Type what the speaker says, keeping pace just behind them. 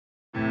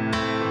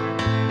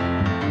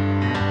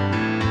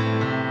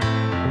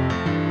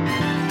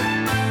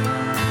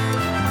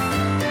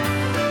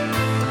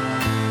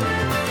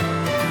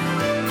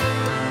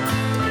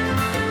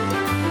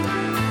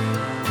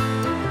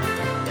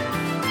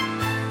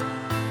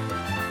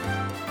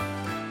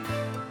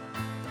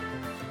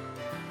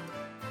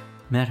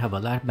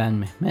Merhabalar, ben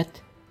Mehmet.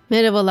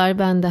 Merhabalar,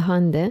 ben de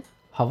Hande.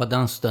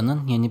 Havadan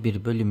Sudan'ın yeni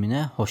bir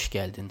bölümüne hoş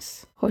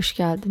geldiniz. Hoş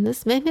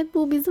geldiniz. Mehmet,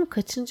 bu bizim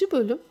kaçıncı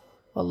bölüm?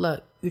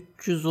 Vallahi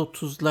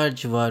 330'lar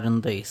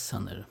civarındayız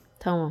sanırım.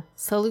 Tamam.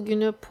 Salı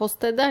günü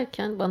post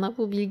ederken bana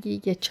bu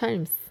bilgiyi geçer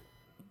misin?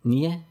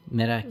 Niye?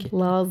 Merak ettim.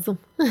 Lazım.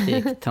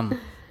 Peki, tamam.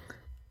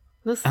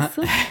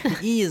 Nasılsın?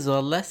 İyiyiz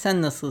vallahi.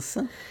 Sen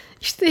nasılsın?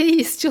 İşte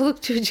iyiyiz.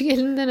 Çoluk çocuk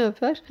elinden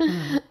öper.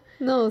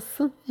 Ne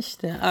olsun?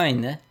 İşte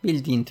aynı.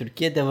 Bildiğin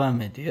Türkiye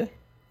devam ediyor.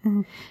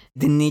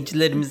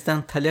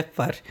 Dinleyicilerimizden talep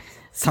var.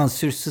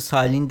 Sansürsüz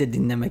halini de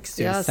dinlemek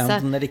istiyoruz. Ya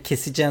sen bunları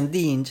keseceğim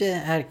deyince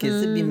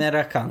herkesi bir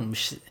merak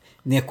almış.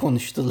 Ne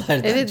konuştular da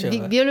acaba?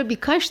 Evet,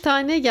 birkaç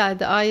tane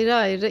geldi ayrı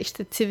ayrı,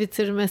 işte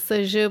Twitter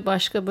mesajı,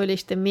 başka böyle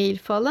işte mail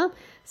falan.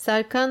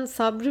 Serkan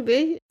Sabri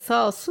Bey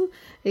sağ olsun,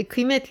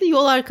 kıymetli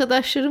yol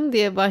arkadaşlarım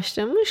diye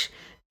başlamış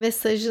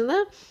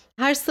mesajına.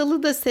 Her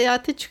salı da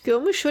seyahate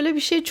çıkıyormuş. Şöyle bir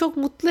şey çok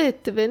mutlu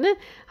etti beni.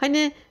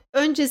 Hani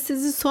önce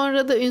sizi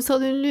sonra da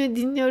Ünsal Ünlü'yü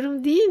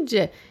dinliyorum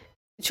deyince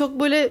çok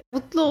böyle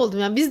mutlu oldum.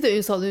 Yani biz de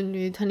Ünsal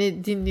Ünlü'yü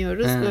hani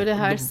dinliyoruz böyle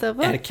her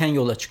sabah. Erken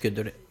yola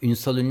çıkıyordur.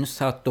 Ünsal Ünlü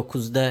saat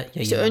 9'da yayına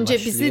İşte önce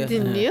başlıyor. bizi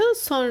dinliyor,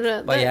 sonra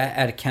da bayağı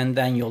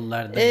erkenden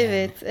yollarda.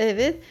 evet, yani.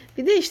 evet.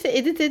 Bir de işte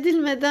edit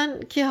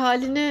edilmeden ki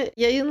halini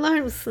yayınlar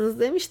mısınız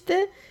demiş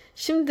de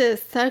şimdi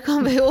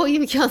Serkan Bey o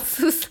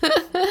imkansız.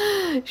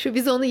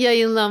 Biz onu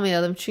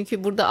yayınlamayalım.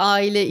 Çünkü burada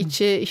aile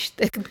içi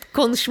işte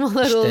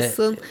konuşmalar İşte,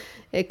 olsun.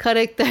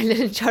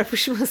 Karakterlerin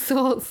çarpışması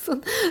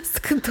olsun.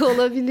 Sıkıntı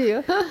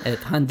olabiliyor. Evet,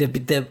 Hande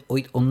bir de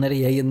onları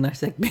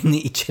yayınlarsak beni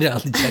içeri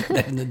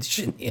alacaklarını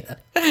düşünüyor.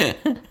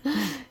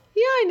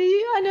 Yani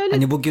öyle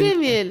hani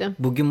demeyelim.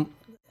 Bugün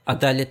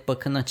Adalet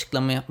Bakanı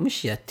açıklama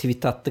yapmış ya,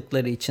 tweet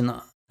attıkları için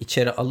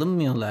içeri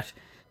alınmıyorlar.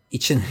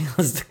 İçine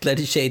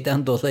yazdıkları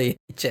şeyden dolayı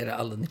içeri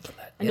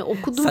alınıyorlar. Hani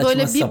okudum Saçma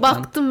böyle sapan. bir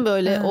baktım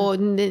böyle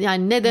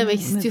yani ne demek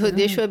istiyor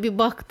diye şöyle bir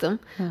baktım.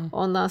 Hı.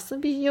 Ondan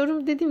sonra bir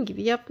yorum dediğim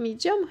gibi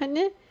yapmayacağım.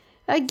 Hani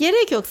ya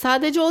gerek yok.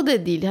 Sadece o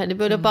da değil. Hani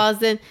böyle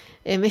bazen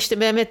işte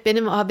Mehmet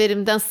benim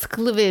haberimden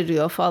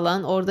sıkılıveriyor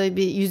falan. Orada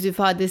bir yüz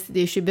ifadesi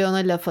değişiyor. Ben ona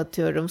laf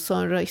atıyorum.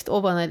 Sonra işte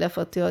o bana laf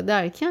atıyor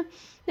derken.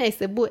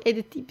 Neyse, bu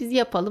editi biz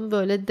yapalım,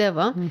 böyle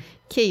devam.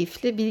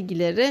 Keyifli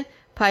bilgileri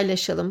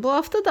paylaşalım. Bu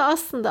hafta da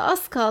aslında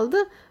az kaldı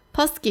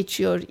pas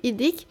geçiyor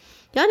idik.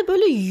 Yani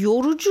böyle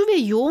yorucu ve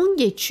yoğun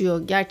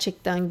geçiyor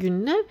gerçekten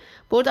günler.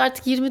 Bu arada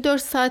artık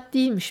 24 saat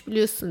değilmiş,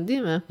 biliyorsun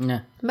değil mi?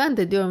 Ne? Ben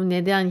de diyorum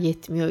neden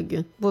yetmiyor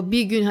gün? Bu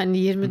bir gün hani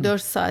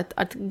 24 saat,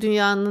 artık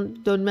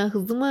dünyanın dönme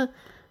hızı mı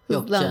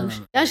Yok hızlanmış?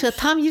 canım. Gerçekten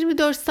tam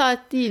 24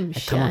 saat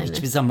değilmiş Tamam, yani.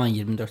 hiçbir zaman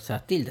 24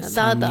 saat değil de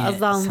Daha da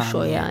azalmış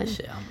o yani.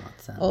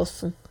 Sen.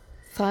 Olsun.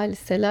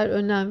 Saliseler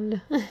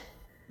önemli.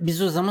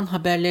 Biz o zaman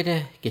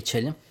haberlere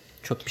geçelim.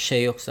 Çok bir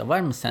şey yoksa, var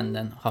mı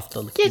senden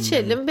haftalık?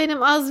 Geçelim. gündemi?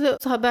 Benim az ve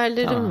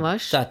haberlerim Tamam.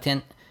 var.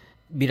 Zaten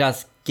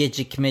biraz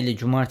gecikmeli,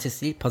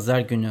 cumartesi değil pazar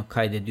günü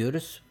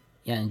kaydediyoruz.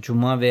 Yani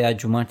cuma veya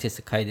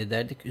cumartesi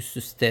kaydederdik. Üst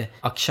üste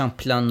akşam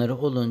planları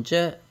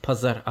olunca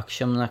pazar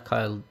akşamına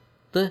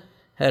kaldı.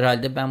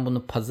 Herhalde ben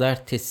bunu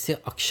pazartesi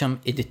akşam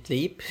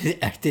editleyip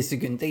ertesi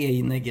günde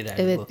yayına girer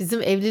Evet, bu.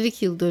 bizim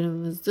evlilik yıl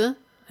dönümümüzdü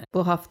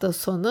bu hafta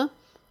sonu,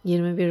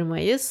 21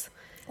 Mayıs.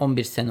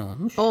 11 sene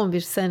olmuş.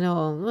 11 sene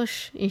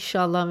olmuş.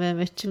 İnşallah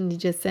Mehmetciğim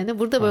nice sene.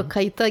 Burada böyle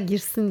kayıta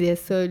girsin diye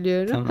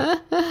söylüyorum.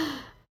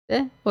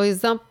 Tamam. O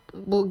yüzden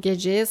bu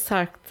geceye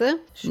sarktı.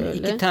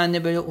 Şöyle. 2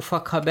 tane böyle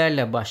ufak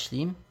haberle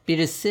başlayayım.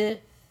 Birisi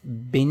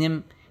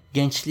benim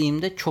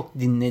gençliğimde çok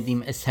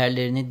dinlediğim,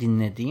 eserlerini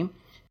dinlediğim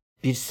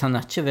bir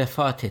sanatçı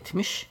vefat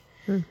etmiş.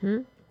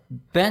 Hı.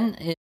 Ben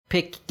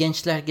pek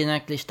gençler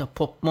genellikle işte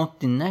pop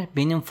mod dinler.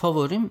 Benim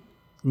favorim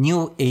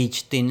New Age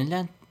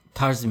denilen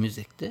tarz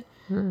müzikti.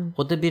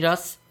 O da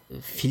biraz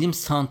film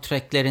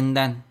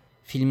soundtracklerinden,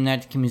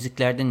 filmlerdeki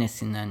müziklerden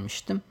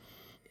esinlenmiştim.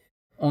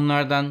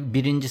 Onlardan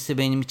birincisi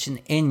benim için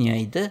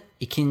Enya'ydı.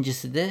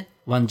 İkincisi de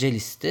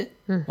Vangelis'ti.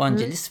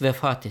 Vangelis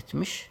vefat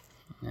etmiş.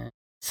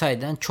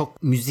 Sayeden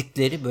çok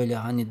müzikleri böyle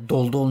hani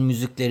dol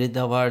müzikleri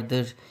de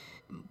vardır.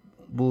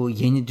 Bu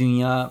yeni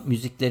dünya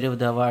müzikleri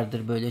de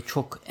vardır. Böyle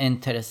çok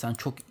enteresan,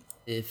 çok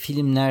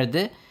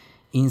filmlerde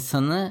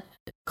insanı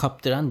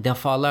kaptıran,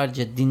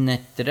 defalarca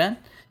dinlettiren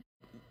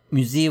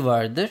müziği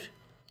vardır.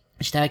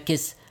 İşte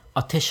herkes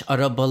Ateş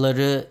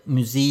Arabaları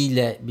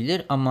müziğiyle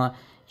bilir ama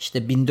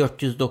işte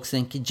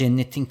 1492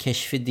 Cennetin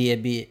Keşfi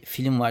diye bir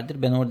film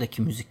vardır. Ben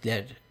oradaki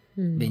müzikler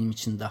benim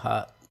için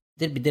daha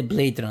iyidir. Bir de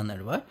Blade Runner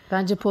var.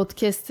 Bence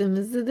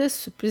podcast'imizde de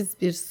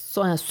sürpriz bir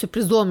son, yani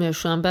sürpriz olmuyor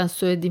şu an ben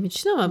söylediğim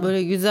için ama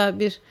böyle güzel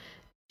bir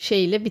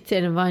şeyle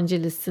biterim,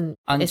 Vangelis'in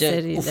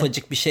eseriyle. Ancak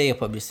ufacık bir şey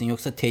yapabilirsin,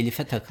 yoksa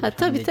telife takılır.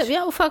 Tabii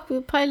ya, ufak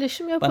bir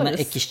paylaşım yaparız. Bana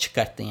ek iş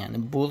çıkarttın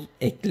yani. Bul,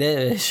 ekle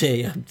ve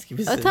şey yap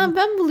gibi. Tamam,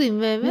 ben bulayım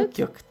Mehmet.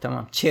 Yok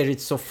tamam.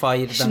 Chariots of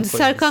Fire'dan Şimdi koyarız.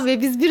 Serkan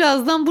Bey, biz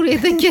birazdan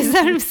buraya da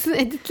gezer misin?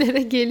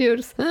 Editlere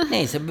geliyoruz.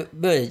 Neyse,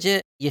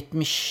 böylece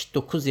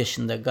 79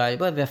 yaşında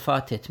galiba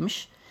vefat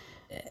etmiş.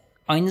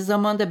 Aynı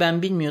zamanda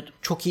ben bilmiyordum.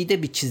 Çok iyi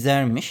de bir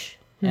çizermiş.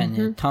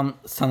 Yani tam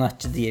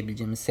sanatçı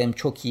diyebileceğimiz, hem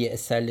çok iyi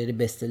eserleri,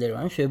 besteleri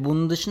varmış ve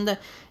bunun dışında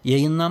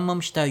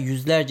yayınlanmamış daha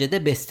yüzlerce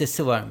de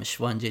bestesi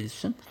varmış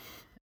Vangelis'in.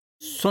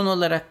 Son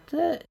olarak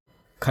da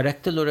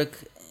karakter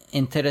olarak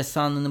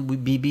enteresanlığını bu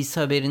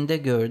BBC haberinde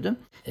gördüm.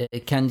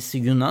 Kendisi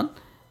Yunan.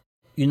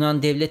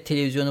 Yunan Devlet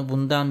Televizyonu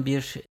bundan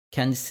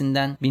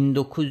kendisinden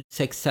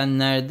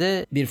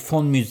 1980'lerde bir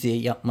fon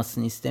müziği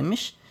yapmasını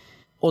istemiş.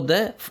 O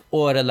da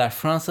o aralar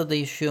Fransa'da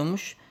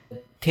yaşıyormuş.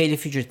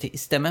 Telif ücreti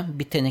istemem,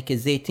 bir teneke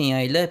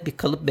zeytinyağıyla bir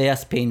kalıp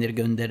beyaz peynir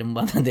gönderin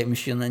bana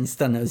demiş.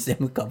 Yunanistan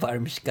özlemi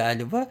kabarmış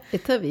galiba.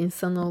 Tabii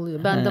insan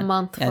oluyor. Ben de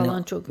mantı yani,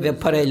 falan çok ve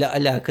parayla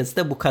alakası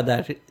da bu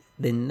kadar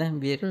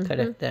denilen bir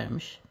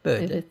karaktermiş.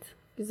 Böyle. Evet.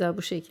 Güzel,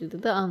 bu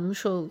şekilde de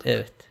anmış olduk.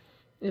 Evet.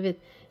 Evet.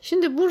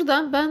 Şimdi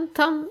buradan ben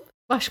tam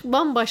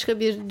bambaşka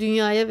bir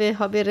dünyaya ve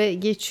habere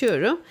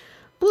geçiyorum.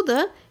 Bu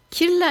da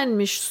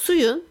kirlenmiş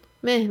suyun,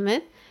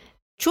 Mehmet,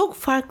 çok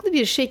farklı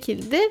bir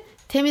şekilde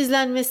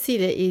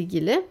temizlenmesiyle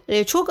ilgili.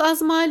 Çok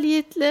az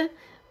maliyetli,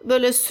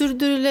 böyle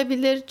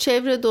sürdürülebilir,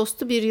 çevre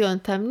dostu bir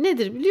yöntem.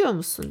 Nedir biliyor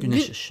musun?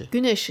 Güneş ışığı.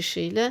 Güneş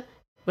ışığıyla,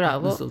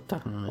 bravo.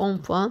 10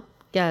 puan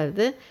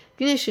geldi.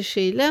 Güneş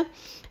ışığıyla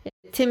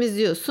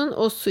temizliyorsun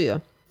o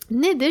suyu.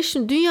 Nedir?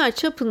 Şimdi dünya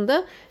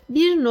çapında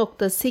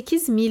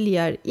 1.8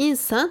 milyar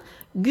insan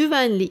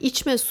güvenli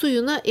içme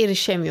suyuna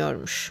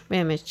erişemiyormuş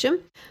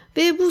Mehmetciğim.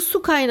 Ve bu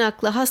su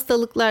kaynaklı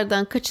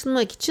hastalıklardan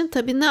kaçınmak için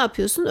tabii ne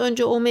yapıyorsun?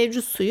 Önce o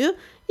mevcut suyu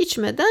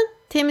içmeden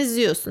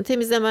temizliyorsun.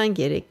 Temizlemen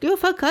gerekiyor.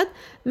 Fakat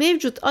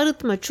mevcut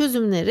arıtma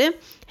çözümleri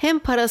hem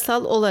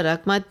parasal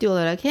olarak, maddi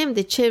olarak hem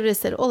de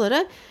çevresel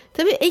olarak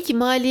tabii ek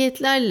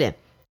maliyetlerle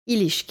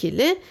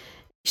ilişkili.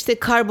 İşte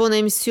karbon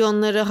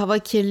emisyonları, hava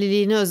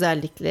kirliliğine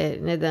özellikle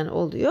neden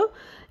oluyor.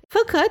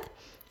 Fakat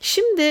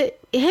şimdi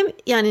hem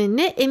yani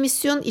ne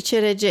emisyon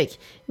içerecek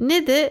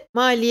ne de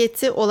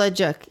maliyeti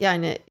olacak.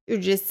 Yani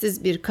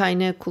ücretsiz bir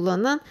kaynağı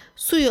kullanan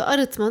suyu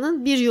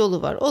arıtmanın bir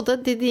yolu var. O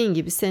da dediğin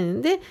gibi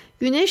senin de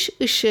güneş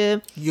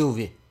ışığı. UV.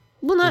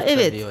 Buna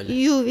evet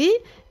UV,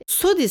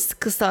 SODIS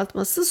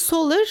kısaltması,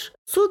 solar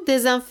su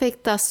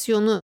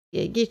dezenfektasyonu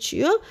diye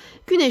geçiyor.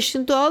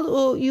 Güneşin doğal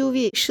o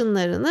UV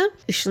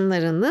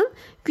ışınlarının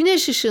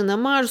güneş ışığına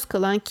maruz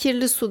kalan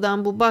kirli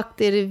sudan bu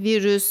bakteri,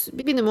 virüs,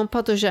 minimum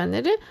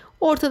patojenleri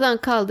ortadan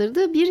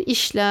kaldırdığı bir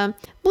işlem.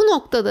 Bu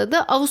noktada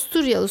da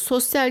Avusturyalı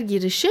sosyal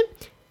girişim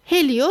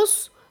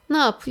Helios ne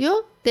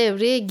yapıyor?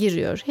 Devreye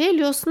giriyor.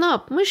 Helios ne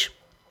yapmış?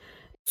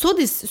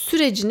 SODIS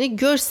sürecini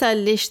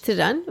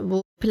görselleştiren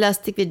bu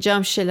plastik ve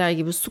cam şişeler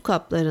gibi su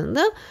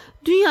kaplarında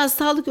Dünya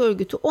Sağlık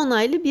Örgütü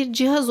onaylı bir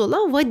cihaz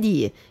olan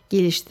VADI'yi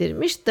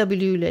geliştirmiş. W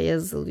ile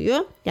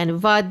yazılıyor.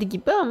 Yani vadi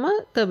gibi ama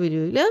W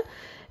ile.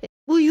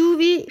 Bu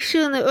UV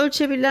ışığını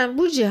ölçebilen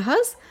bu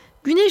cihaz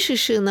güneş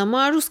ışığına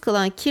maruz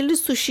kalan kirli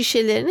su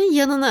şişelerinin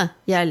yanına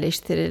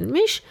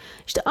yerleştirilmiş.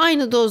 İşte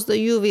aynı dozda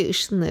UV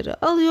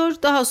ışınları alıyor.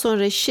 Daha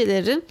sonra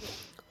şişelerin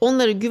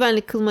onları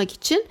güvenli kılmak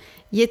için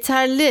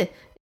yeterli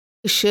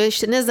ışığı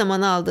işte ne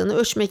zaman aldığını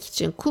ölçmek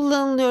için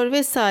kullanılıyor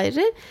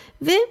vesaire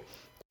ve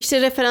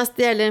işte referans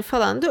değerlerini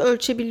falan da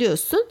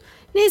ölçebiliyorsun.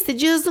 Neyse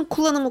cihazın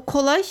kullanımı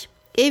kolay.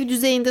 Ev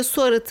düzeyinde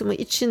su arıtımı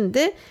için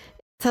de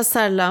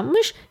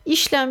tasarlanmış.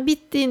 İşlem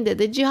bittiğinde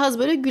de cihaz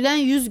böyle gülen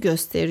yüz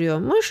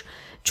gösteriyormuş.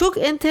 Çok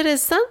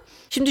enteresan.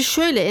 Şimdi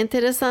şöyle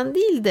enteresan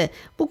değil de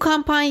bu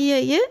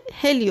kampanyayı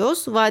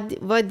Helios,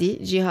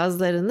 Vadi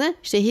cihazlarını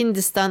işte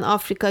Hindistan,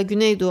 Afrika,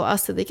 Güneydoğu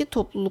Asya'daki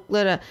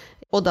topluluklara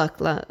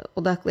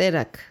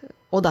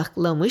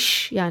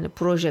odaklamış yani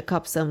proje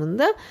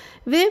kapsamında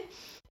ve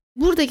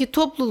buradaki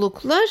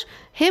topluluklar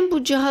hem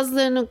bu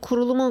cihazlarının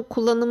kurulumu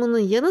kullanımının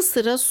yanı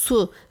sıra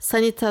su,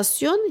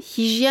 sanitasyon,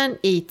 hijyen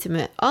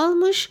eğitimi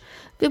almış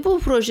ve bu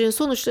projenin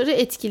sonuçları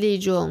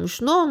etkileyici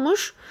olmuş. Ne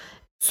olmuş?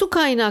 Su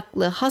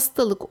kaynaklı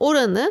hastalık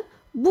oranı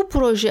bu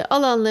proje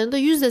alanlarında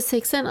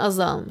 %80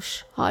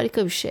 azalmış.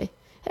 Harika bir şey.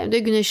 Hem de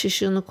güneş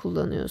ışığını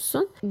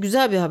kullanıyorsun.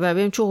 Güzel bir haber.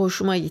 Benim çok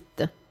hoşuma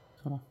gitti.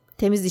 Tamam.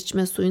 Temiz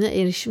içme suyuna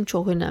erişim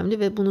çok önemli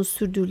ve bunun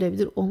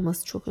sürdürülebilir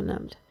olması çok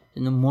önemli.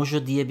 Şimdi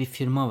Mojo diye bir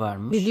firma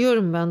varmış.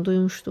 Biliyorum, ben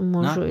duymuştum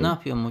Mojo'yu. Ne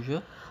yapıyor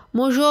Mojo?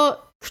 Mojo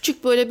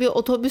küçük böyle bir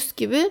otobüs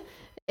gibi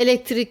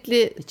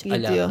elektrikli hiç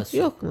gidiyor.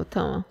 Yok mu?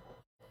 Tamam.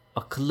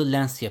 Akıllı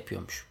lens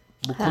yapıyormuş.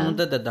 Bu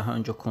konuda da daha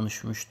önce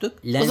konuşmuştuk.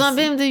 O zaman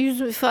benim de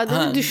yüz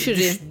ifademi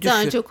düşüreyim.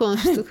 Daha önce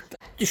konuştuk.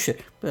 Düşür.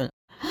 Böyle.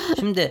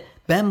 Şimdi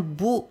ben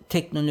bu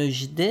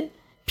teknolojide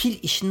pil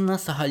işini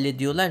nasıl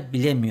hallediyorlar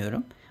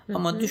bilemiyorum.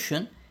 Ama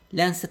düşün,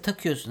 lense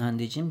takıyorsun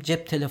Hande'ciğim,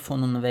 cep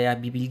telefonunu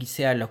veya bir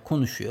bilgisayarla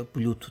konuşuyor.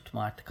 Bluetooth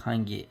mu artık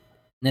hangi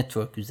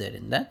network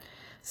üzerinden.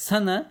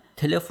 Sana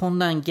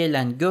telefondan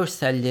gelen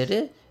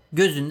görselleri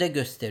gözünde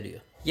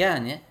gösteriyor.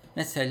 Yani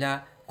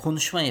mesela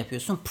konuşma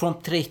yapıyorsun,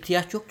 prompter'a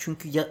ihtiyaç yok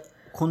çünkü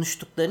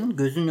konuştukların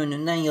gözün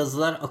önünden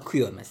yazılar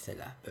akıyor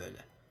mesela böyle.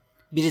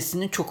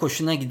 Birisinin çok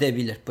hoşuna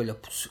gidebilir böyle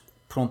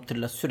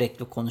prompter'la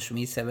sürekli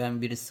konuşmayı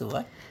seven birisi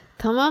var.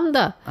 Tamam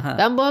da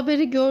ben bu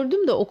haberi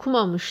gördüm de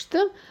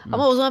okumamıştım.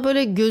 Ama o zaman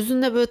böyle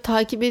gözünle böyle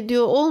takip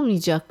ediyor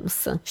olmayacak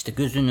mısın? İşte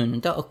gözün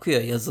önünde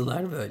akıyor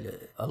yazılar böyle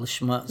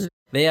alışma.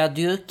 Veya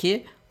diyor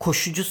ki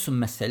koşucusun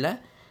mesela.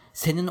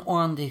 senin o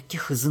andaki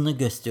hızını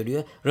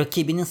gösteriyor.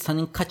 Rakibinin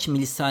senin kaç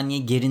milisaniye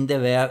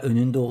gerinde veya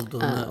önünde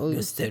olduğunu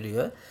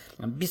gösteriyor.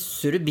 Yani bir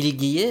sürü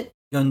bilgiyi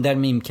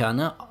gönderme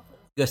imkanı,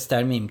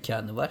 gösterme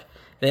imkanı var.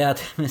 Veya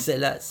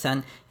mesela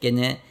sen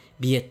gene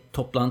bir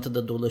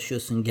toplantıda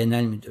dolaşıyorsun,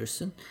 genel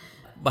müdürsün.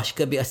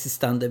 Başka bir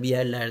asistan da bir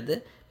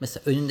yerlerde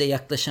mesela önünde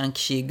yaklaşan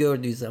kişiyi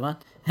gördüğü zaman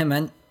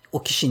hemen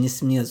o kişinin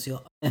ismini yazıyor.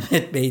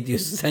 Mehmet Bey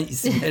diyorsun, sen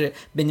isimleri.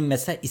 Benim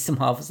mesela isim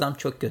hafızam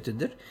çok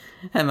kötüdür.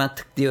 Hemen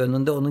tık diye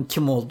önünde onun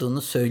kim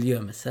olduğunu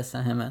söylüyor mesela.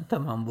 Sen hemen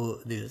tamam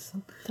bu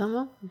diyorsun.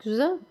 Tamam,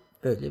 güzel.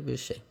 Böyle bir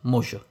şey.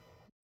 Mojo.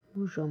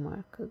 Mojo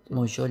marka diyor.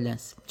 Mojo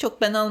lens.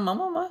 Çok ben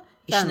almam ama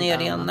işine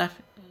yarayanlar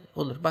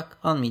olur. Bak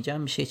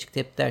almayacağım bir şey çıktı,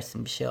 hep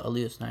dersin bir şey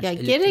alıyorsun. Her ya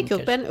şey gerek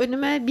yok. Ben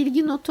önüme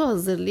bilgi notu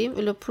hazırlayayım.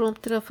 Öyle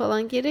prompter'a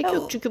falan gerek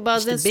yok. Çünkü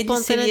bazen işte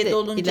spontane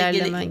de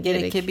ilerlemen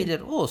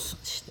gerekebilir. Olsun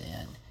işte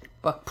yani.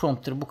 Bak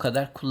prompter bu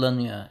kadar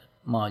kullanıyor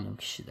malum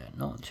kişiler.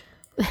 Ne olacak?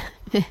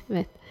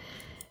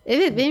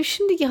 Evet, benim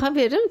şimdiki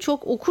haberim,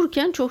 çok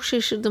okurken çok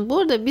şaşırdım. Bu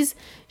arada biz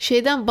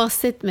şeyden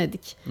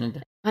bahsetmedik.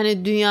 Neden?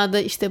 Hani dünyada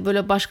işte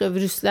böyle başka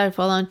virüsler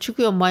falan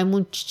çıkıyor.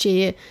 Maymun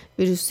çiçeği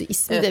virüsü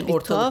ismi de bir tuhaf.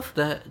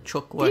 Ortalıkta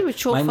çok var. Değil mi?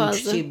 Çok maymun fazla.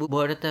 Çiçeği bu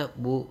arada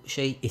bu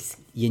şey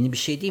yeni bir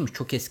şey değil mi?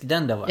 Çok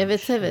eskiden de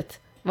varmış. Evet.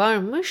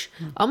 Varmış.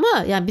 Ama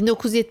yani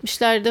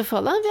 1970'lerde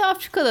falan ve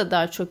Afrika'da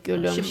daha çok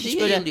görülüyormuş.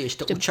 Şimdi yayılıyor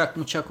işte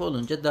uçak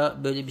olunca da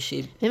böyle bir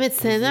şey. Evet,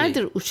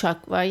 senelerdir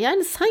uçak var.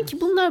 Yani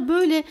sanki bunlar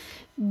böyle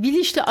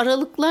bilinçli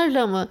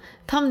aralıklarla mı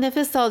tam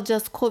nefes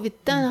alacağız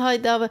Covid'den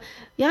hayda.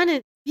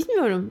 Yani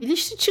bilmiyorum,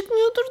 bilinçli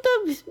çıkmıyordur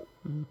da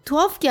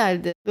tuhaf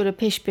geldi böyle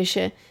peş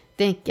peşe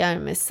denk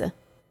gelmesi.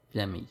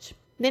 Bilemeyeceğim.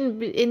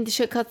 Benim bir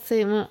endişe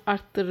katsayımı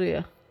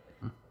arttırıyor.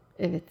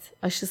 Evet,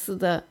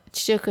 aşısı da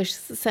çiçek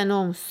aşısı, sen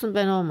olmuşsun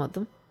ben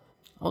olmadım.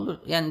 Olur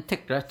yani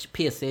tekrar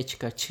piyasaya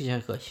çiçek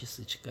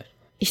aşısı çıkar.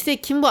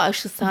 İşte kim bu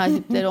aşı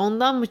sahipleri,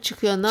 ondan mı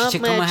çıkıyor, ne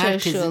çiçek yapmaya çalışıyorlar?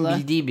 Çiçek ama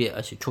herkesin bildiği bir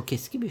aşı, çok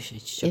eski bir şey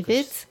çiçek aşısı.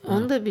 Evet,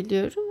 onu da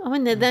biliyorum ama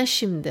neden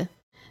şimdi?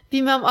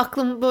 Bilmem,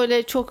 aklım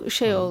böyle çok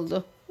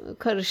oldu,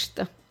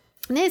 karıştı.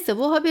 Neyse,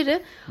 bu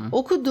haberi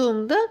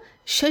okuduğumda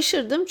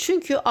şaşırdım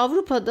çünkü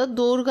Avrupa'da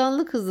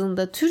doğurganlık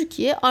hızında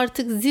Türkiye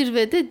artık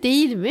zirvede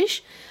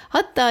değilmiş.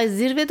 Hatta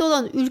zirvede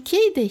olan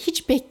ülkeyi de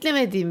hiç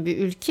beklemediğim bir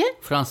ülke.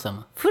 Fransa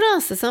mı?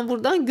 Fransa, sen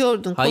buradan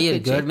gördün. Hayır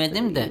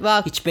görmedim de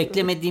hiç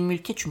beklemediğim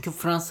ülke, çünkü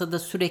Fransa'da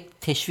sürekli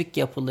teşvik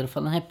yapılır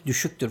falan, hep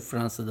düşüktür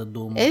Fransa'da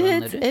doğum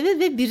oranları. Evet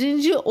ve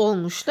birinci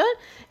olmuşlar.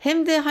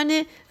 Hem de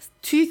hani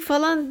TÜİK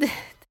falan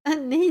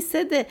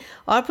neyse de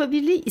Avrupa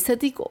Birliği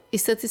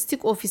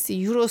İstatistik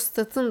Ofisi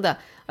Eurostat'ın da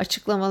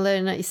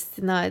açıklamalarına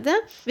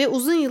istinaden ve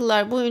uzun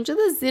yıllar boyunca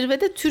da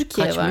zirvede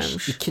Türkiye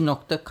varmış. 2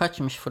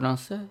 kaçmış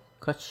Fransa?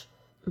 Kaç?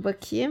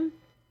 Bakayım.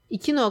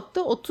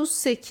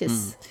 2.38.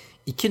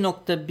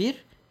 2.1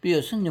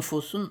 biliyorsun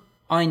nüfusun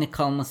aynı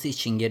kalması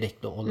için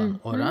gerekli olan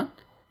oran.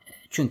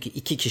 Çünkü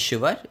 2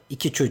 kişi var.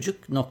 2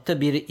 çocuk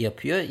 0.1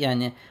 yapıyor.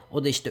 Yani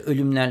o da işte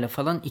ölümlerle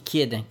falan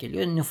 2'ye denk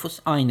geliyor. Nüfus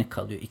aynı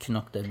kalıyor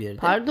 2.1'de.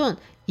 Pardon.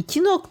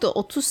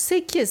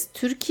 2.38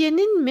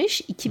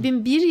 Türkiye'ninmiş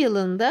 2001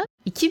 yılında,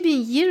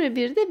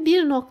 2021'de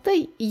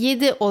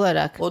 1.7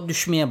 olarak. O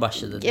düşmeye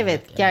başladı.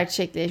 Evet yani.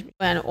 Gerçekleşmiş.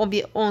 Yani o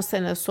bir 10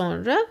 sene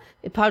sonra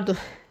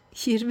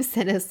 20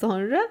 sene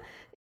sonra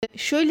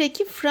şöyle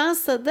ki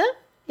Fransa'da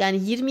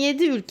yani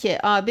 27 ülke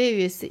AB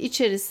üyesi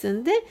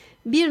içerisinde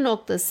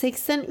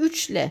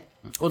 1.83 ile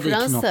o da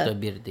Fransa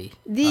 2.1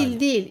 değil.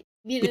 Değil.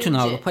 Bütün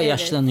Avrupa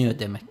yaşlanıyor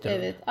demektir.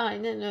 Evet,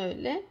 aynen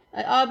öyle.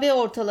 AB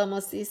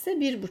ortalaması ise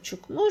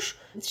 1.5'muş.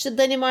 İşte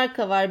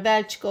Danimarka var,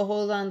 Belçika,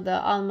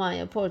 Hollanda,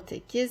 Almanya,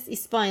 Portekiz,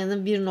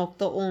 İspanya'nın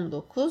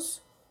 1.19.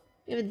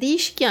 Evet,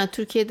 değişik yani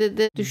Türkiye'de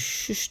de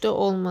düşüşte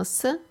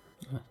olması.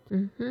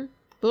 Evet.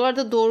 Bu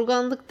arada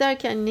doğurganlık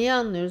derken neyi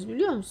anlıyoruz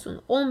biliyor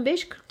musun?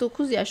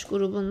 15-49 yaş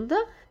grubunda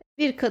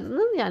bir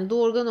kadının yani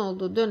doğurgan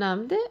olduğu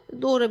dönemde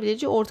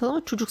doğurabileceği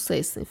ortalama çocuk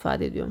sayısını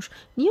ifade ediyormuş.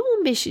 Niye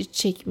 15'i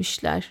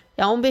çekmişler?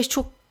 Ya 15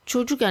 çok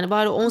çocuk, yani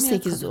bari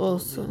 18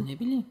 olsun. Oluyor, ne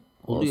bileyim.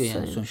 Oluyor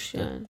yani sonuçta.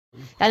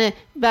 Yani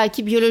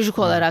belki biyolojik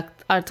olarak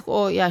artık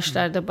o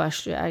yaşlarda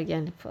başlıyor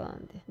ergenlik falan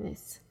diye.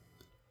 Neyse.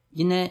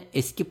 Yine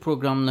eski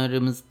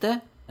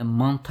programlarımızda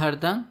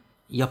mantardan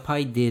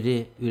yapay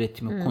deri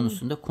üretimi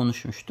konusunda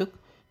konuşmuştuk.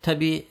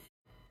 Tabii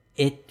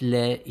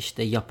etle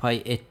işte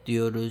yapay et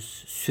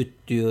diyoruz, süt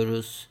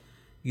diyoruz,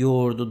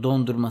 yoğurdu,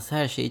 dondurması,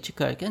 her şeyi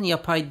çıkarken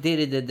yapay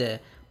deride de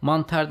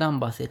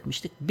mantardan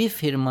bahsetmiştik. Bir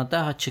firma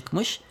daha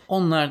çıkmış.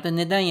 Onlar da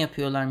neden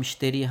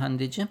yapıyorlarmış deriyi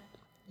Hande'cim?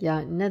 Ya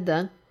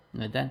neden?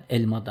 Neden?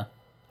 Elmadan.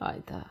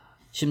 Hayda.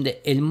 Şimdi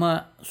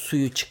elma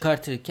suyu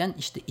çıkartırken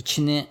işte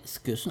içini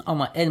sıkıyorsun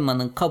ama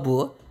elmanın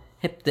kabuğu,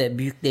 hep de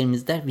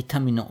büyüklerimiz der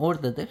vitamini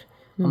oradadır.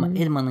 Ama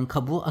elmanın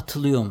kabuğu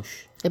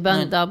atılıyormuş.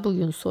 Ben daha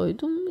bugün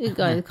soydum.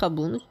 Gayet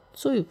kabuğunu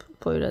soyup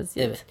Poyraz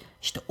yedi. Evet.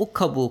 İşte o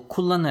kabuğu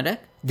kullanarak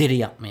deri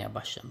yapmaya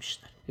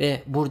başlamışlar.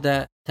 Ve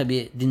burada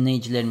tabii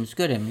dinleyicilerimiz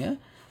göremiyor.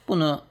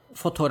 Bunu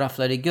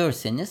fotoğrafları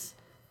görseniz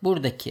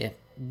buradaki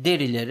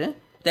derileri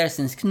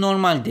dersiniz ki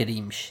normal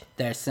deriymiş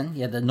dersin,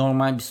 ya da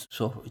normal bir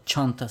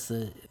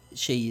çantası,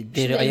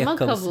 deri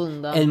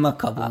ayakkabısı elma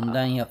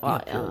kabuğundan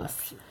yapıyorlar.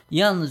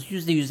 Yalnız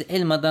 %100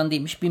 elmadan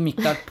değilmiş, bir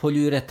miktar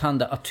poliüretan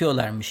da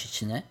atıyorlarmış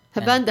içine.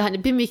 Yani. Ben de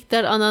hani bir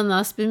miktar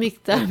ananas, bir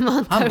miktar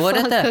mantar bu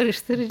arada falan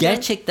karıştıracağım.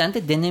 Gerçekten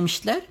de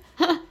denemişler.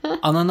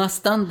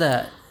 Ananastan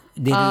da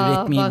deri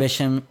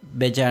üretmeyi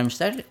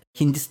becermişler.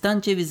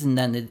 Hindistan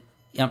cevizinden de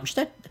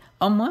yapmışlar.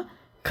 Ama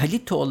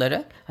kalite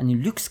olarak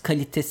hani lüks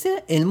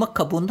kalitesi elma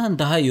kabuğundan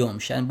daha iyi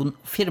olmuş. Yani bu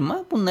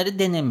firma bunları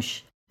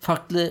denemiş.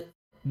 Farklı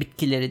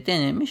bitkileri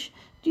denemiş.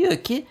 Diyor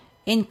ki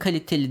en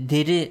kaliteli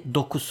deri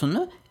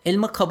dokusunu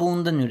elma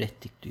kabuğundan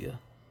ürettik diyor.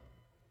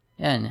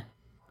 Yani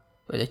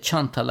böyle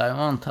çantalar,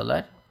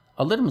 mantalar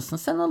alır mısın?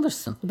 Sen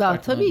alırsın.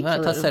 Ben tabii ki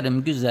alırım.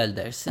 Tasarım güzel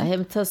dersin.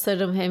 Hem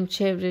tasarım hem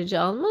çevreci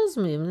almaz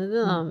mıyım?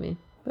 Neden almayayım?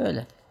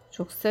 Böyle.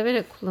 Çok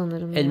severek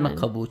kullanırım. Elma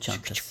kabuğu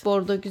çantası. Küçük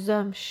bordo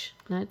güzelmiş.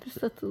 Nerede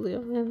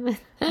satılıyor Mehmet?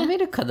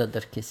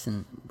 Amerika'dadır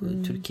kesin.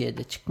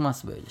 Türkiye'de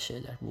çıkmaz böyle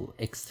şeyler. Bu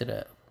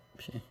ekstra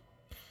şey.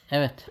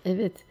 Evet.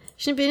 Evet.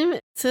 Şimdi benim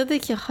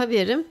sıradaki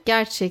haberim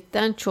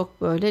gerçekten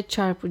çok böyle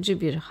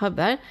çarpıcı bir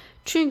haber.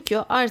 Çünkü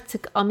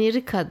artık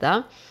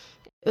Amerika'da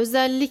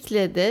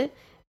özellikle de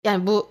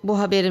yani bu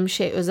haberim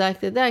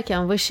özellikle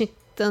derken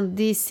Washington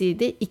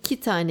DC'de 2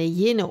 tane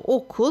yeni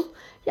okul,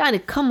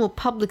 yani kamu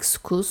public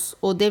schools,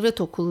 o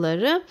devlet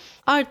okulları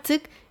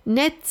artık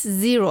net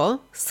zero,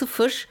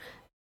 sıfır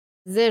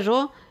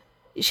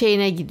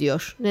şeyine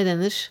gidiyor. Ne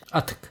denir?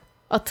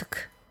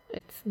 Atık.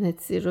 Evet,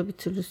 net zero bir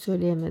türlü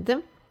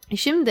söyleyemedim.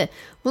 Şimdi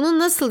bunu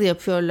nasıl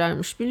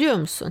yapıyorlarmış biliyor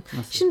musun?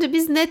 Nasıl? Şimdi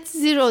biz net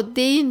zero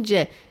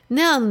deyince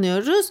ne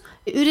anlıyoruz?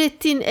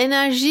 Ürettiğin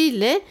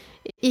enerjiyle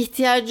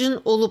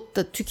ihtiyacın olup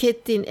da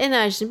tükettiğin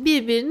enerjinin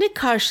birbirini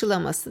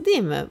karşılaması, değil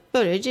mi?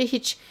 Böylece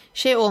hiç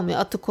olmuyor,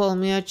 atık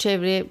olmuyor,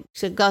 çevreye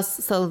gaz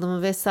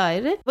salınımı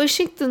vesaire.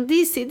 Washington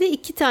DC'de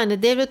 2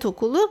 tane devlet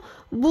okulu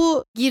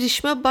bu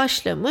girişime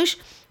başlamış.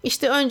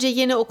 İşte önce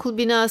yeni okul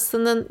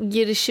binasının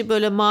girişi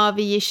böyle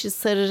mavi, yeşil,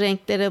 sarı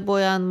renklere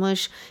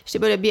boyanmış.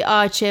 İşte böyle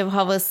bir ağaç ev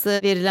havası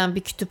verilen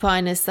bir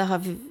kütüphanesi,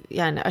 hafif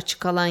yani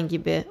açık alan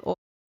gibi o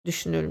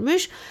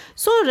düşünülmüş.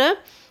 Sonra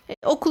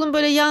okulun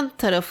böyle yan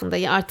tarafında,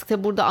 yani artık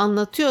da burada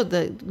anlatıyor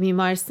da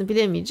mimarisini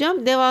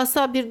bilemeyeceğim,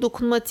 devasa bir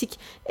dokunmatik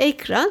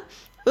ekran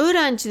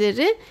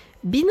öğrencileri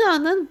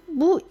binanın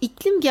bu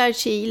iklim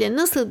gerçeğiyle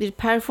nasıl bir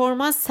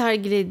performans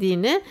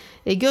sergilediğini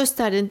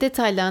gösterdiğini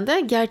detaylarında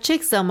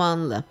gerçek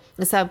zamanlı.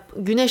 Mesela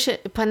güneş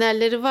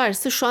panelleri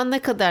varsa şu an ne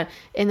kadar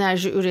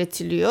enerji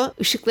üretiliyor?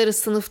 Işıkları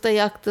sınıfta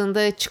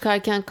yaktığında,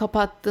 çıkarken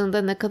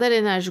kapattığında ne kadar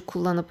enerji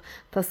kullanıp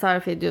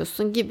tasarruf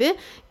ediyorsun gibi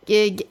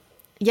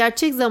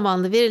gerçek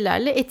zamanlı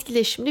verilerle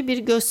etkileşimli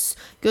bir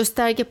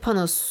gösterge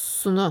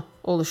panosunu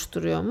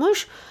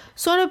oluşturuyormuş.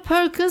 Sonra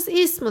Perkins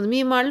Eastman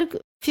mimarlık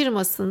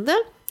firmasında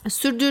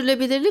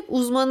sürdürülebilirlik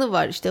uzmanı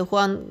var. İşte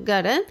Juan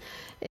Garen,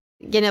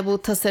 gene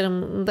bu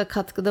tasarımda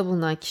katkıda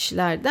bulunan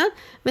kişilerden.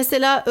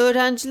 Mesela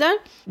öğrenciler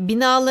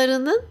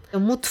binalarının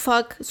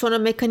mutfak, sonra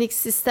mekanik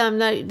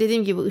sistemler,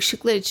 dediğim gibi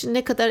ışıklar için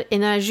ne kadar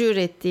enerji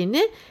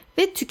ürettiğini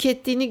ve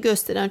tükettiğini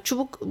gösteren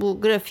çubuk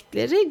bu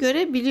grafikleri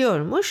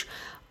görebiliyormuş.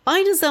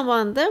 Aynı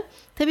zamanda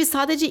tabii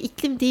sadece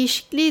iklim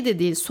değişikliği de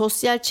değil,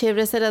 sosyal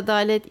çevresel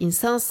adalet,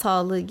 insan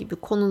sağlığı gibi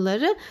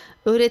konuları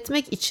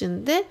öğretmek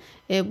için de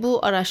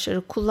bu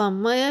araçları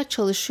kullanmaya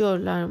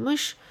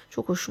çalışıyorlarmış.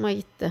 Çok hoşuma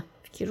gitti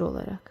fikir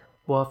olarak.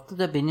 Bu hafta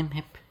da benim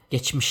hep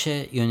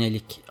geçmişe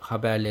yönelik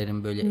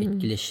haberlerim böyle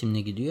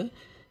etkileşimli gidiyor.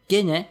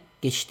 Gene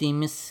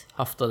geçtiğimiz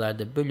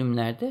haftalarda,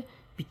 bölümlerde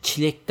bir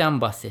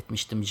çilekten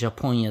bahsetmiştim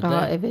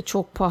Japonya'da. Evet,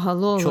 çok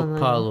pahalı olan. Çok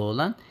pahalı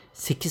olan.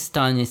 8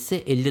 tanesi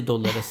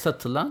 $50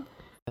 satılan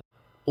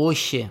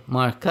Oishi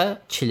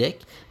marka çilek.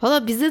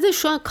 Valla bizde de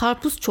şu an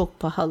karpuz çok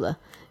pahalı.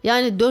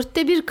 Yani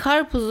 1/4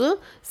 karpuzu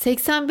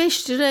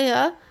 85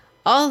 liraya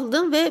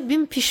aldım ve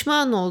bin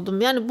pişman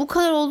oldum. Yani bu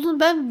kadar olduğunu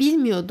ben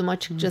bilmiyordum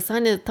açıkçası.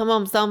 Hani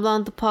tamam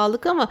zamlandı,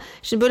 pahalık ama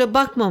şimdi böyle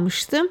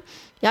bakmamıştım.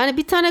 Yani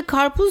bir tane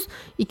karpuz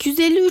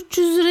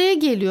 250-300 liraya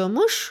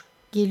geliyormuş.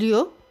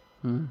 Geliyor.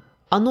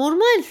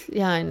 Anormal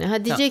yani.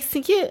 Ha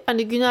diyeceksin ki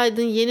hani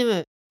günaydın yeni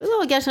mi?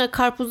 Ama gerçekten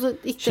karpuzu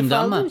ilk defa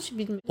aldığım için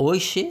bilmiyorum. O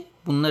işi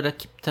bununla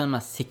rakip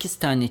tanımaz. 8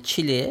 tane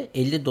çileğe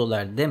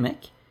 $50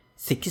 demek.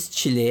 8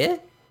 çileğe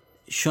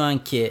şu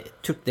anki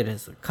Türk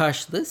lirası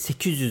karşılığı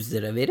 800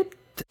 lira verip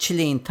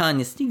çileğin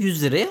tanesini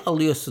 100 liraya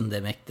alıyorsun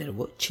demektir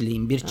bu.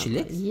 Çileğin bir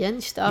çilek. Yiyen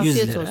işte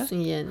afiyet olsun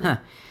yiyen.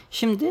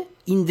 Şimdi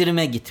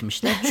indirime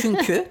gitmişler.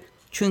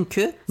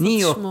 Çünkü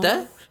New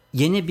York'ta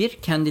yeni bir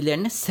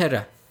kendilerine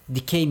sera,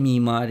 dikey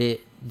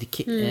mimari,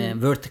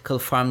 vertical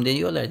farm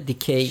deniyorlar.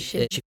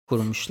 Dikey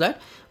kurmuşlar.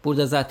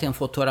 Burada zaten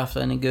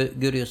fotoğraflarını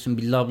görüyorsun,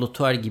 bir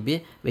laboratuvar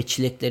gibi ve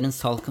çileklerin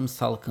salkım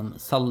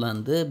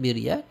sallandığı bir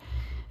yer.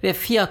 Ve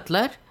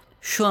fiyatlar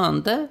şu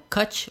anda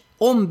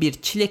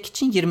 11 çilek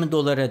için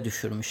 $20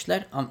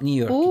 düşürmüşler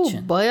New York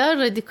için. Bayağı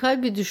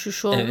radikal bir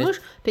düşüş olmuş.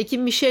 Evet. Peki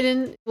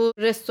Michelin bu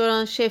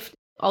restoran şef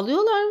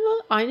alıyorlar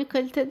mı? Aynı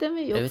kalitede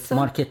mi yoksa? Evet,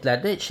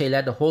 marketlerde,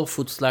 Whole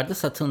Foods'larda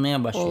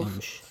satılmaya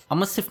başlıyormuş.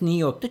 Ama sırf New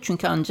York'ta,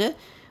 çünkü anca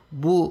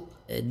bu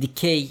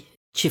dikey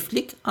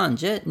çiftlik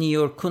anca New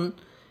York'un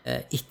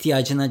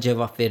ihtiyacına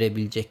cevap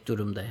verebilecek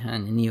durumda.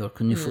 Yani New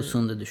York'un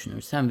nüfusunu da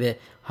düşünürsen ve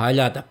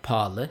hala da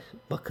pahalı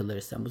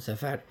bakılırsa bu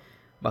sefer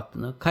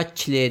baktığında kaç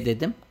çileğe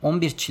dedim?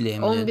 11 çileğe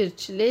mi 11 dedim?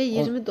 çileğe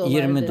 20 dolar.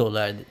 20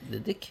 dolar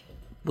dedik.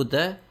 Bu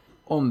da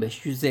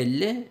 15,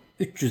 150,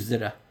 300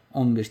 lira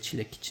 11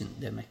 çilek için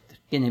demektir.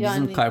 Gene yani,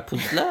 bizim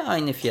karpuzla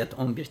aynı fiyat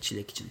 11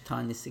 çilek için.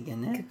 Tanesi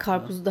gene.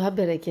 Karpuz daha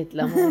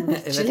bereketli ama 11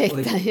 evet,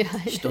 çilekten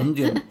yani. İşte onu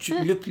diyorum.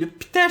 Lüp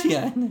lüp biter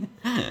yani.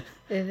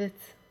 Evet.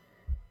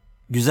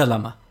 Güzel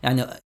ama.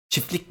 Yani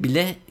çiftlik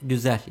bile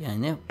güzel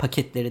yani.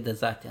 Paketleri de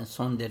zaten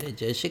son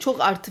derece şık.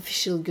 Çok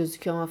artificial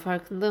gözüküyor ama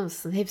farkında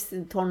mısın?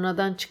 Hepsi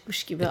tornadan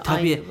çıkmış gibi tabii,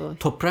 aynı bu.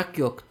 Toprak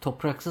yok.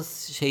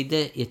 Topraksız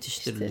şeyde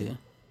yetiştiriliyor. İşte,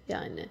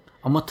 yani.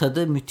 Ama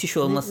tadı müthiş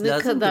olması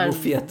lazım ki bu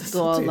fiyatı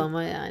doğal satıyor.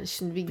 Ama yani.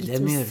 Şimdi bir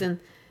gitmişsin.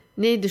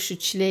 Neydi şu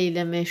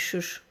çileğiyle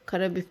meşhur?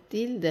 Karabük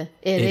değil de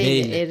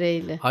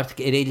Ereğli. Artık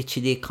Ereğli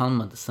çileği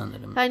kalmadı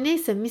sanırım. Her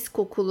neyse mis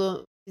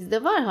kokulu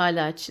bizde var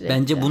hala çilek.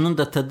 Bence bunun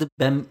da tadı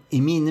ben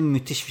eminim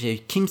müthiş bir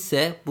şey.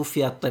 Kimse bu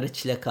fiyatlara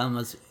çilek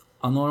almaz.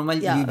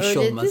 Anormal iyi bir şey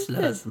olması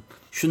lazım.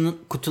 Şunun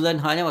kutuların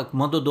haline bak.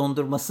 Mado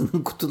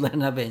dondurmasının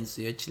kutularına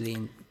benziyor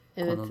çileğin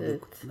konulduğu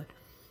kutular.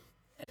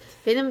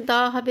 Benim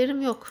daha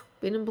haberim yok.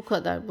 Benim bu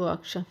kadar bu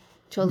akşam.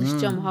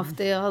 Çalışacağım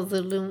haftaya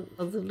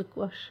hazırlık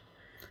var.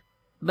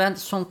 Ben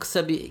son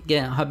kısa bir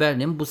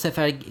haberliyim. Bu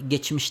sefer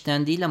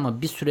geçmişten değil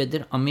ama bir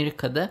süredir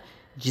Amerika'da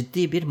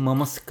ciddi bir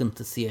mama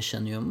sıkıntısı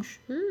yaşanıyormuş.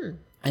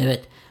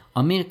 Evet.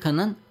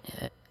 Amerika'nın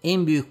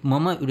en büyük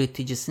mama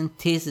üreticisinin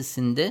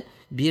tesisinde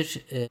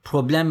bir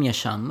problem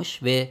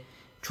yaşanmış ve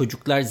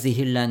çocuklar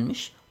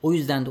zehirlenmiş. O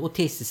yüzden de o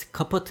tesisi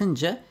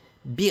kapatınca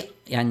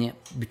yani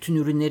bütün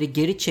ürünleri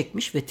geri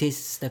çekmiş ve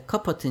tesisi de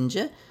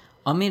kapatınca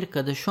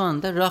Amerika'da şu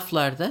anda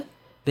raflarda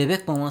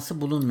bebek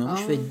maması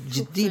bulunmuyormuş ve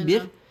ciddi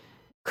bir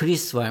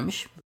kriz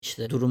varmış.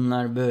 İşte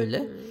durumlar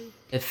böyle.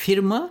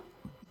 Firma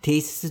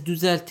tesisi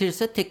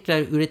düzeltirse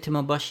tekrar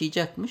üretime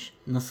başlayacakmış.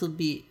 Nasıl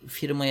bir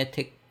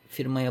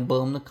firmaya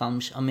bağımlı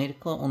kalmış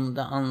Amerika onu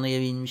da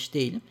anlayabilmiş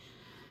değilim.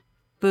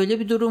 Böyle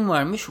bir durum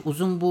varmış.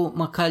 Uzun bu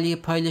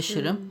makaleyi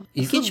paylaşırım.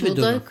 İlginç bir durum.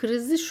 Buğday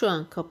krizi şu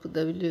an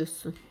kapıda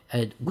biliyorsun.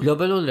 Evet,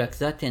 global olarak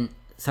zaten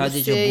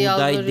sadece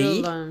buğday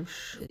değil,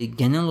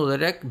 genel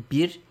olarak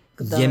bir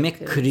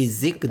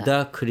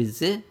gıda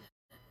krizi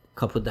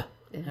kapıda.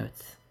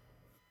 Evet.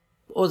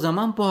 O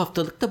zaman bu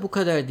haftalık da bu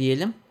kadar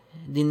diyelim.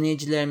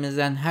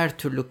 Dinleyicilerimizden her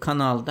türlü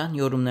kanaldan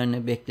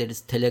yorumlarını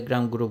bekleriz.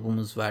 Telegram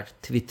grubumuz var,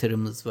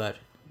 Twitter'ımız var.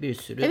 Bir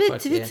sürü evet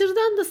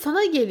Twitter'dan da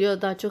sana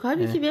geliyor daha çok.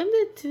 Halbuki benim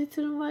de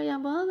Twitter'ım var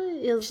yani bana da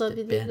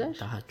yazabilirler. İşte ben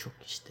daha çok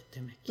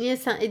demek. Niye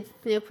sen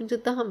editini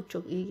yapınca daha mı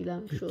çok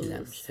ilgilenmiş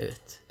oluyorsun?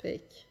 Evet.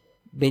 Peki.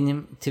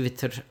 Benim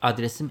Twitter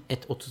adresim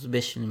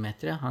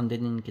 @35mm.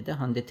 Hande'ninki de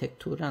Hande Tek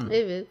Turan.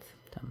 Evet.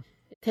 Tamam.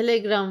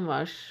 Telegram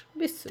var.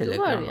 Bir sürü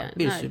var yani.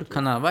 Bir sürü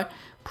kanal var.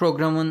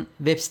 Programın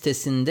web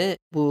sitesinde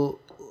bu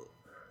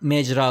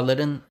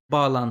mecraların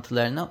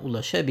bağlantılarına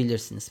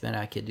ulaşabilirsiniz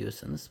merak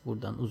ediyorsanız.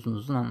 Buradan uzun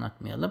uzun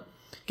anlatmayalım.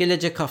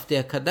 Gelecek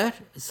haftaya kadar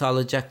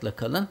sağlıcakla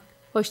kalın.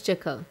 Hoşça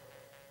kalın.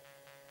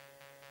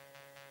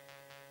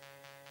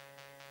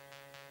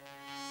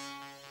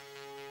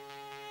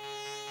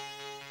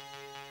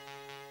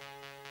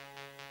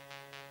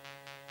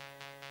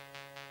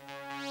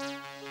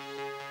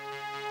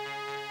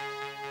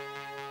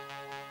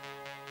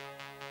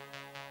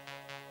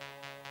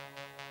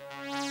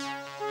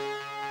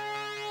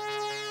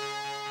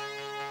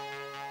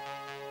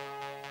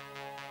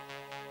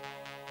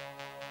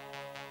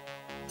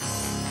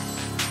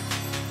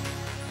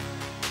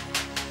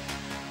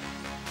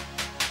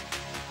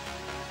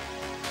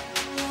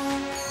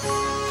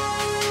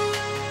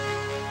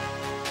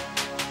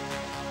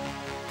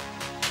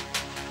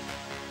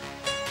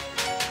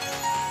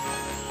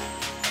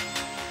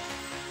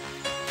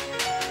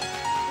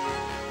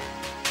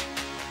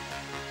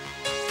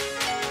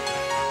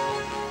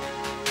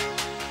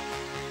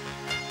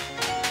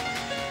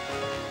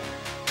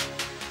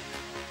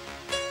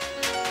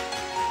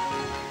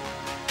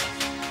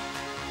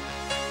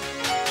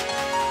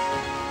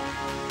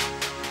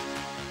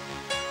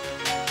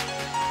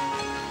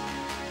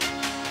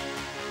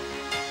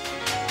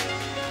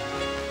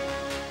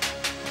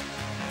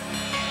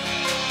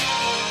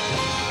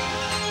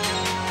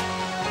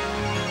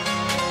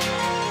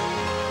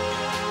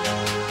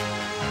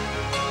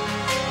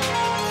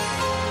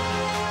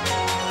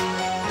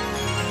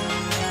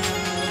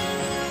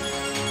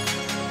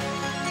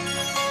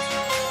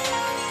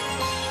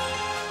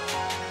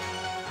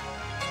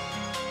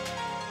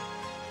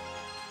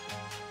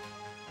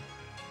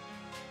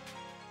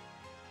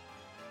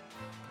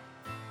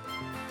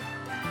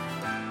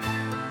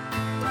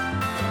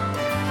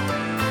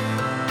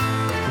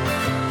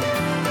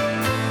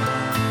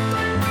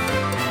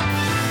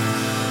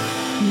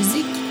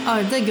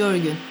 Arda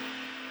Görgün.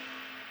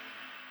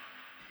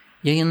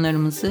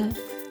 Yayınlarımızı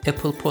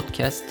Apple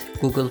Podcast,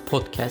 Google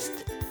Podcast,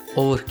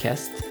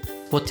 Overcast,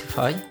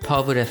 Spotify,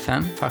 Power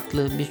FM,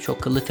 farklı birçok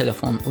akıllı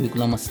telefon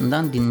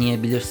uygulamasından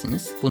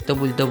dinleyebilirsiniz. Bu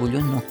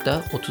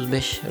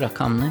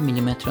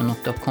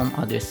www.35rakamlı-mm.com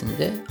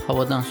adresinde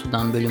Havadan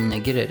Sudan bölümüne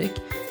girerek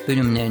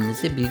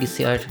bölümlerinizi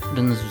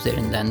bilgisayarınız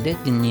üzerinden de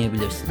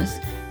dinleyebilirsiniz.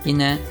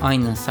 Yine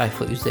aynı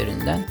sayfa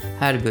üzerinden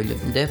her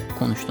bölümde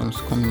konuştuğumuz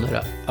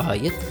konulara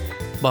ait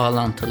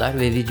bağlantılar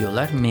ve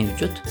videolar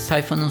mevcut.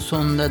 Sayfanın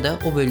sonunda da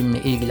o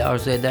bölümle ilgili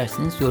arzu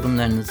ederseniz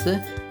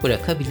yorumlarınızı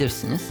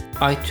bırakabilirsiniz.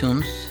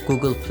 iTunes,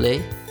 Google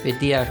Play ve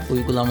diğer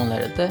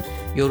uygulamalara da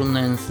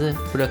yorumlarınızı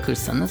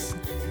bırakırsanız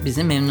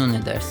bizi memnun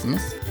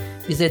edersiniz.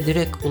 Bize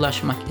direkt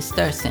ulaşmak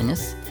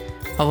isterseniz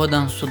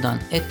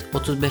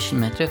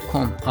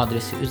havadansudan@35mm.com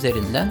adresi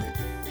üzerinden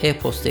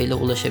e-posta ile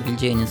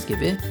ulaşabileceğiniz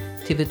gibi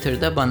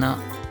Twitter'da bana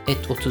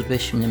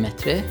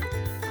 @35mm,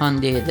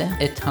 Hande'ye de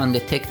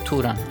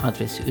 @handetekturan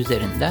adresi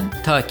üzerinden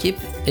takip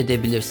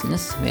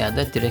edebilirsiniz veya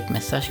da direkt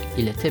mesaj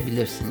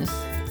iletebilirsiniz.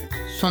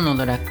 Son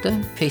olarak da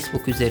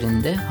Facebook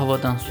üzerinde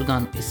Havadan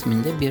Sudan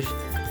isminde bir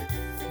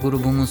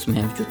grubumuz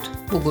mevcut.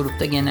 Bu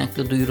grupta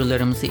genellikle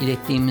duyurularımızı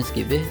ilettiğimiz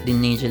gibi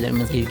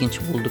dinleyicilerimiz ilginç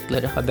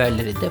buldukları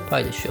haberleri de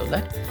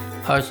paylaşıyorlar.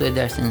 Arzu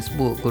ederseniz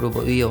bu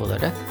gruba üye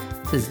olarak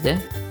siz de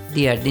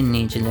diğer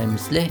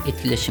dinleyicilerimizle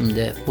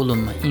etkileşimde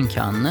bulunma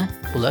imkanını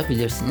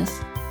bulabilirsiniz.